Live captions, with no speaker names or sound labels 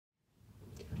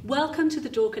Welcome to the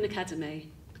Dorcan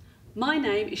Academy. My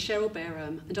name is Cheryl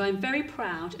Bareham and I am very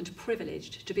proud and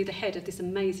privileged to be the head of this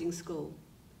amazing school.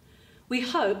 We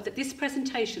hope that this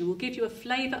presentation will give you a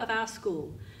flavour of our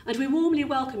school and we warmly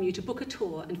welcome you to book a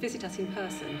tour and visit us in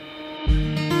person.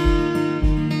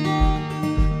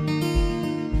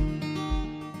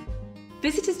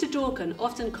 Visitors to Dorcan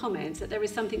often comment that there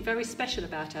is something very special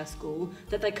about our school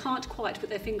that they can't quite put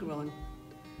their finger on.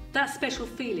 That special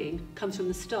feeling comes from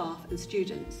the staff and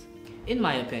students. In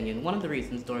my opinion, one of the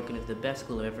reasons Dorcan is the best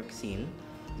school I've ever seen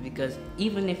is because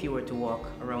even if you were to walk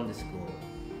around the school,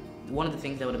 one of the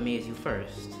things that would amaze you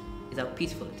first is how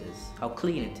peaceful it is, how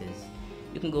clean it is.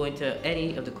 You can go into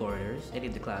any of the corridors, any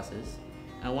of the classes,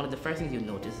 and one of the first things you'll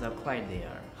notice is how quiet they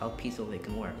are, how peaceful they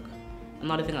can work.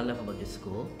 Another thing I love about this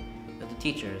school is that the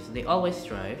teachers, they always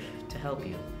strive to help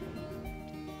you.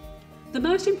 The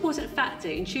most important factor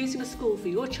in choosing a school for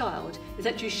your child is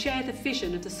that you share the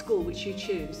vision of the school which you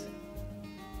choose.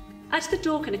 At the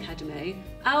Dorcan Academy,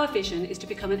 our vision is to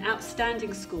become an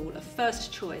outstanding school of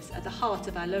first choice at the heart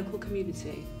of our local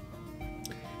community.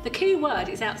 The key word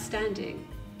is outstanding,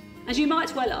 and you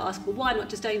might well ask, well, why not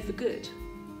just aim for good?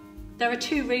 There are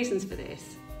two reasons for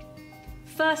this.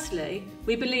 Firstly,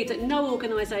 we believe that no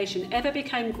organisation ever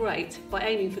became great by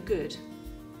aiming for good.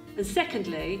 And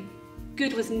secondly,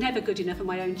 good was never good enough for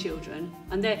my own children,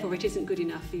 and therefore it isn't good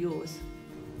enough for yours.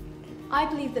 I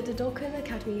believe that the Dorcan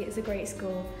Academy is a great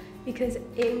school because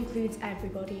it includes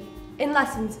everybody. In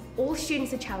lessons, all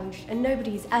students are challenged and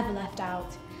nobody is ever left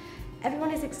out.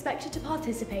 Everyone is expected to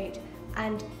participate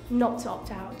and not to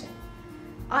opt out.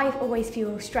 I always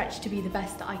feel stretched to be the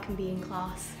best that I can be in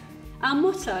class. Our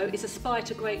motto is aspire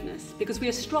to greatness because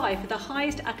we strive for the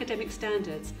highest academic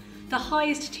standards, the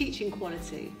highest teaching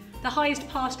quality, the highest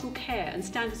pastoral care and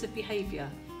standards of behaviour,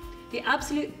 the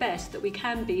absolute best that we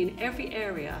can be in every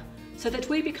area so that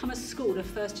we become a school of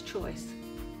first choice.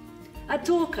 At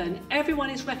Dorcan, everyone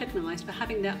is recognised for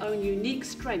having their own unique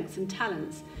strengths and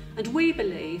talents, and we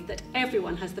believe that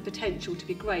everyone has the potential to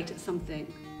be great at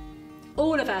something.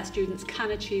 All of our students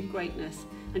can achieve greatness,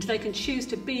 and they can choose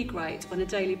to be great on a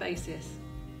daily basis.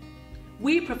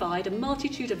 We provide a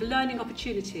multitude of learning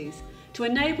opportunities to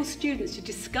enable students to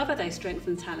discover their strengths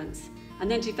and talents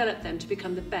and then develop them to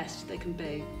become the best they can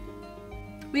be.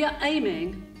 We are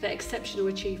aiming for exceptional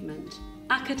achievement,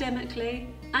 academically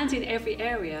and in every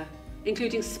area,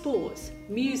 including sports,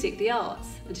 music, the arts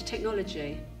and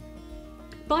technology.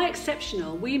 By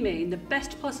exceptional, we mean the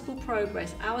best possible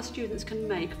progress our students can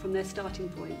make from their starting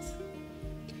points.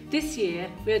 This year,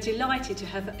 we are delighted to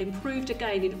have improved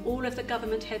again in all of the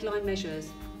government headline measures.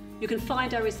 You can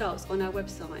find our results on our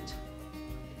website.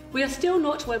 We are still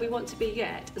not where we want to be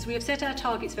yet, as we have set our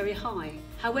targets very high.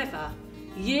 However,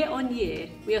 year on year,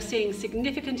 we are seeing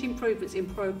significant improvements in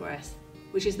progress,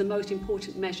 which is the most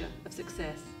important measure of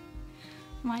success.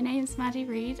 My name's Maddie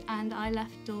Reid and I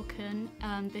left Dorcan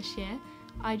this year.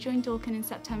 I joined Dorcan in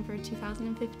September of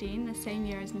 2015, the same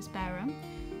year as Miss Bareham,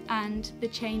 and the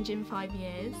change in 5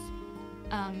 years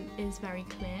is very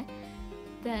clear.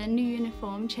 The new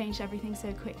uniform changed everything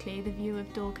so quickly. The view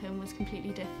of Dorcan was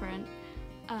completely different.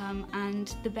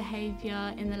 And the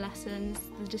behaviour in the lessons,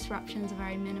 the disruptions are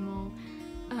very minimal,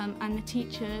 and the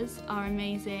teachers are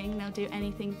amazing. They'll do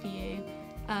anything for you.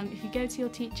 If you go to your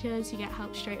teachers, you get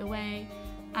help straight away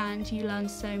and you learn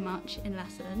so much in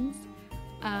lessons.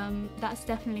 That's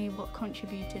definitely what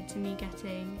contributed to me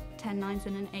getting 10 9s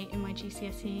and an 8 in my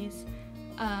GCSEs,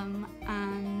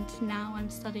 and now I'm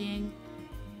studying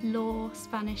law,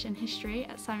 Spanish and history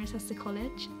at Cirencester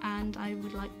College, and I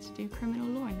would like to do criminal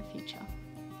law in the future.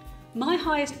 My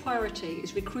highest priority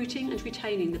is recruiting and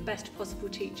retaining the best possible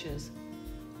teachers.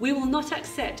 We will not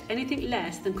accept anything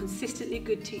less than consistently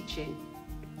good teaching.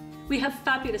 We have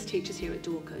fabulous teachers here at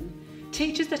Dorcan,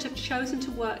 teachers that have chosen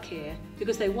to work here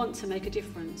because they want to make a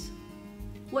difference.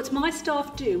 What my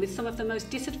staff do with some of the most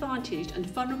disadvantaged and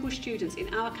vulnerable students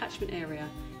in our catchment area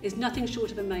is nothing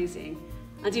short of amazing,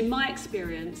 and in my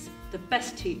experience, the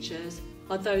best teachers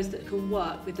are those that can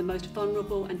work with the most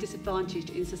vulnerable and disadvantaged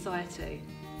in society.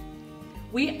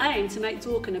 We aim to make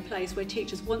Dorcan a place where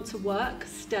teachers want to work,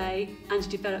 stay and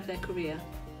develop their career.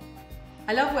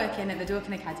 I love working at the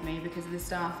Dorcan Academy because of the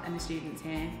staff and the students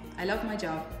here. I love my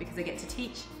job because I get to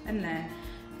teach and learn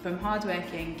from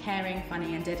hard-working, caring,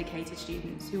 funny and dedicated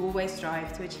students who always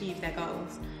strive to achieve their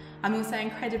goals. I'm also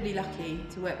incredibly lucky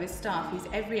to work with staff whose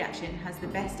every action has the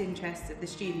best interests of the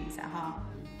students at heart.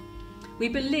 We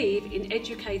believe in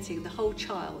educating the whole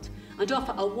child and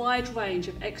offer a wide range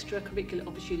of extracurricular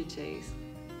opportunities.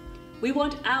 We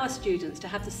want our students to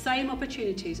have the same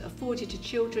opportunities afforded to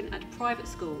children at private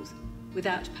schools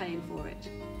without paying for it.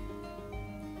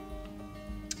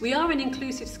 We are an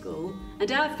inclusive school,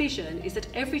 and our vision is that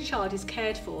every child is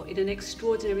cared for in an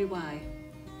extraordinary way.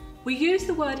 We use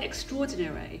the word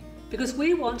extraordinary because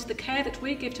we want the care that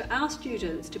we give to our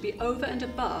students to be over and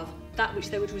above that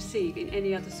which they would receive in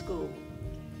any other school.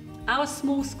 Our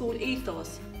small school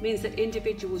ethos means that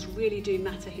individuals really do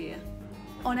matter here.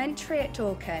 On entry at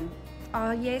Dorcan,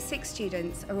 our Year 6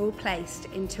 students are all placed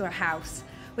into a house.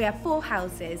 We have 4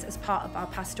 houses as part of our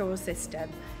pastoral system: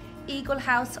 Eagle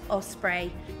House,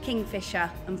 Osprey, Kingfisher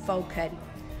and Falcon.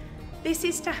 This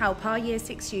is to help our Year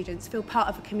 6 students feel part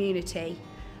of a community,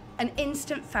 an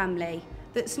instant family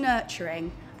that's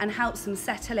nurturing and helps them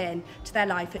settle in to their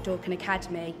life at Dorcan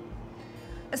Academy.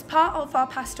 As part of our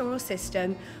pastoral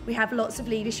system, we have lots of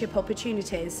leadership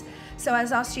opportunities. So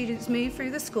as our students move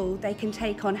through the school, they can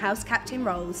take on house captain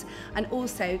roles and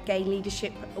also gain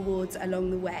leadership awards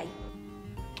along the way.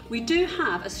 We do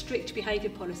have a strict behaviour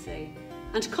policy,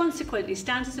 and consequently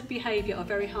standards of behaviour are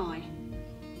very high.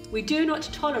 We do not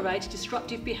tolerate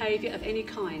disruptive behaviour of any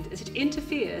kind, as it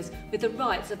interferes with the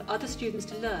rights of other students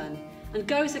to learn and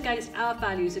goes against our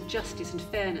values of justice and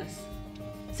fairness.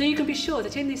 So you can be sure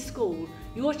that in this school,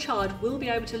 your child will be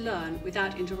able to learn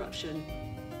without interruption.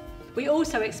 We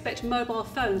also expect mobile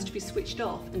phones to be switched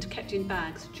off and kept in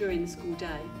bags during the school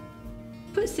day.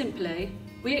 Put simply,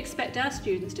 we expect our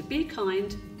students to be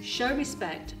kind, show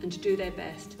respect and do their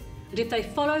best. And if they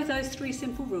follow those 3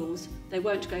 simple rules, they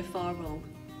won't go far wrong.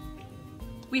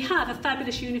 We have a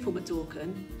fabulous uniform at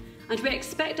Dorcan, and we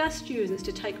expect our students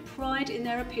to take pride in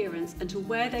their appearance and to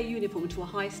wear their uniform to a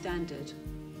high standard.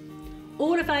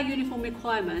 All of our uniform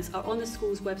requirements are on the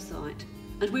school's website,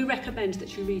 and we recommend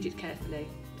that you read it carefully.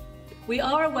 We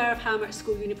are aware of how much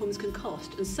school uniforms can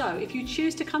cost, and so if you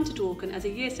choose to come to Dorcan as a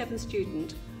Year 7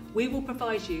 student, we will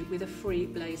provide you with a free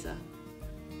blazer.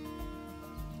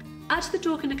 At the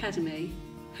Dorcan Academy,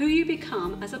 who you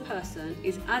become as a person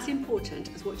is as important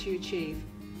as what you achieve.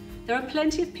 There are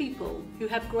plenty of people who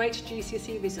have great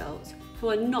GCSE results who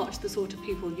are not the sort of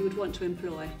people you would want to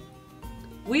employ.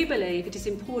 We believe it is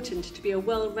important to be a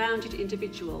well-rounded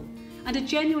individual and a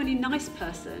genuinely nice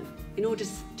person in order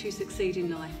to succeed in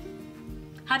life.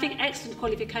 Having excellent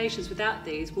qualifications without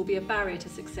these will be a barrier to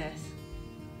success.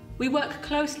 We work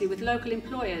closely with local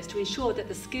employers to ensure that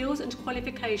the skills and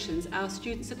qualifications our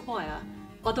students acquire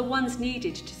are the ones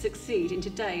needed to succeed in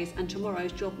today's and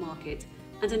tomorrow's job market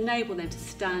and enable them to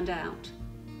stand out.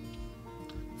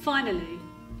 Finally,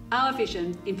 our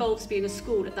vision involves being a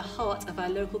school at the heart of our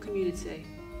local community.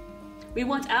 We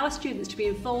want our students to be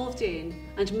involved in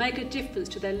and make a difference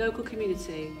to their local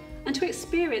community and to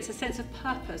experience a sense of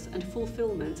purpose and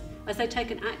fulfilment as they take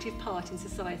an active part in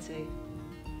society.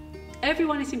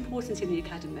 Everyone is important in the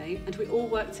Academy and we all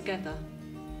work together.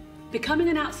 Becoming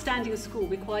an outstanding school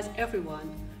requires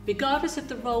everyone, regardless of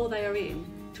the role they are in,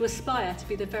 to aspire to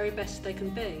be the very best they can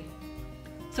be.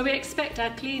 So we expect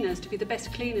our cleaners to be the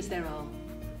best cleaners there are,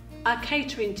 our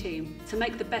catering team to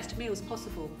make the best meals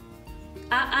possible,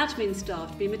 our admin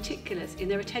staff to be meticulous in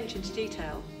their attention to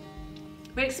detail.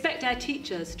 We expect our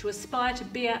teachers to aspire to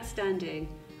be outstanding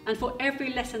and for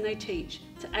every lesson they teach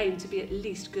to aim to be at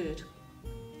least good.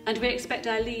 And we expect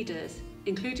our leaders,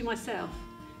 including myself,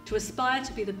 to aspire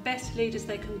to be the best leaders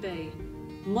they can be,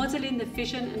 modelling the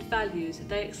vision and values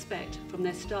they expect from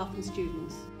their staff and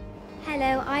students.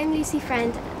 Hello, I'm Lucy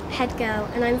Friend, head girl,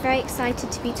 and I'm very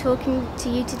excited to be talking to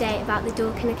you today about the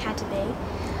Dorcan Academy.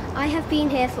 I have been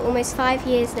here for almost 5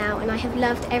 years now and I have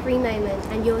loved every moment,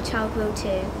 and your child will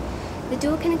too. The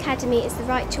Dorcan Academy is the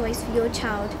right choice for your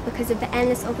child because of the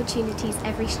endless opportunities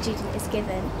every student is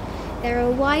given. There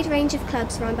are a wide range of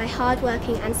clubs run by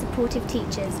hard-working and supportive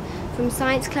teachers. From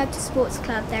science club to sports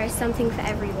club, there is something for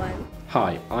everyone.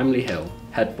 Hi, I'm Lee Hill,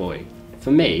 head boy. For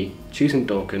me, choosing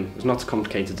Dorcan was not a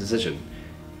complicated decision.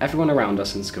 Everyone around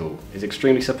us in school is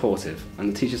extremely supportive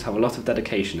and the teachers have a lot of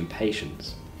dedication and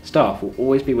patience. Staff will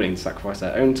always be willing to sacrifice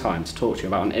their own time to talk to you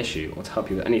about an issue or to help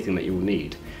you with anything that you will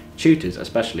need. Tutors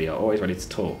especially are always ready to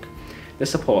talk. This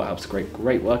support helps to create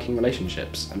great working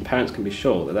relationships and parents can be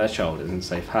sure that their child is in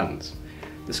safe hands.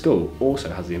 The school also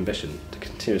has the ambition to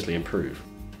continuously improve.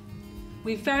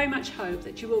 We very much hope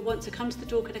that you will want to come to the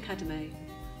Dorcan Academy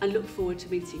and look forward to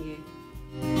meeting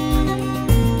you.